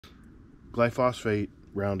glyphosate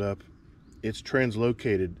Roundup, it's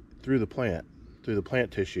translocated through the plant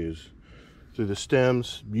tissues, through the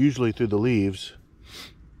stems, usually through the leaves,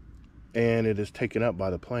 and it is taken up by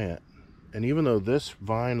the plant. And even though this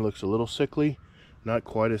vine looks a little sickly, not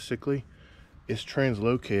quite as sickly, it's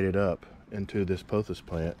translocated up into this pothos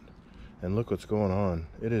plant. And look what's going on.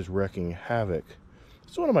 It is wreaking havoc.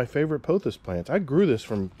 It's one of my favorite pothos plants. I grew this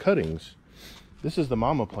from cuttings. This is the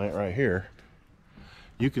mama plant right here.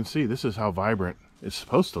 You can see this is how vibrant it's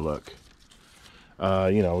supposed to look.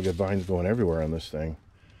 You know, we got vines going everywhere on this thing.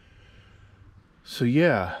 So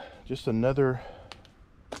yeah, just another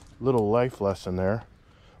little life lesson there.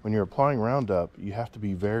 When you're applying Roundup, you have to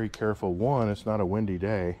be very careful. One, it's not a windy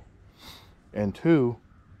day. And two,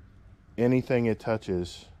 anything it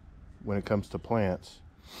touches when it comes to plants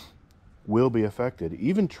will be affected.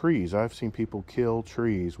 Even trees. I've seen people kill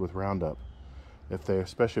trees with Roundup.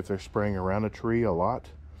 Especially if they're spraying around a tree a lot.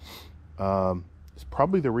 It's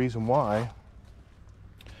probably the reason why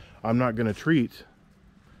I'm not going to treat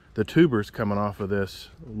the tubers coming off of this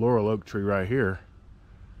laurel oak tree right here.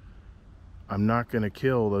 I'm not going to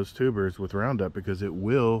kill those tubers with Roundup because it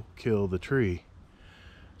will kill the tree.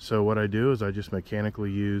 So what I do is I just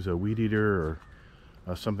mechanically use a weed eater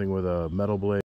or something with a metal blade.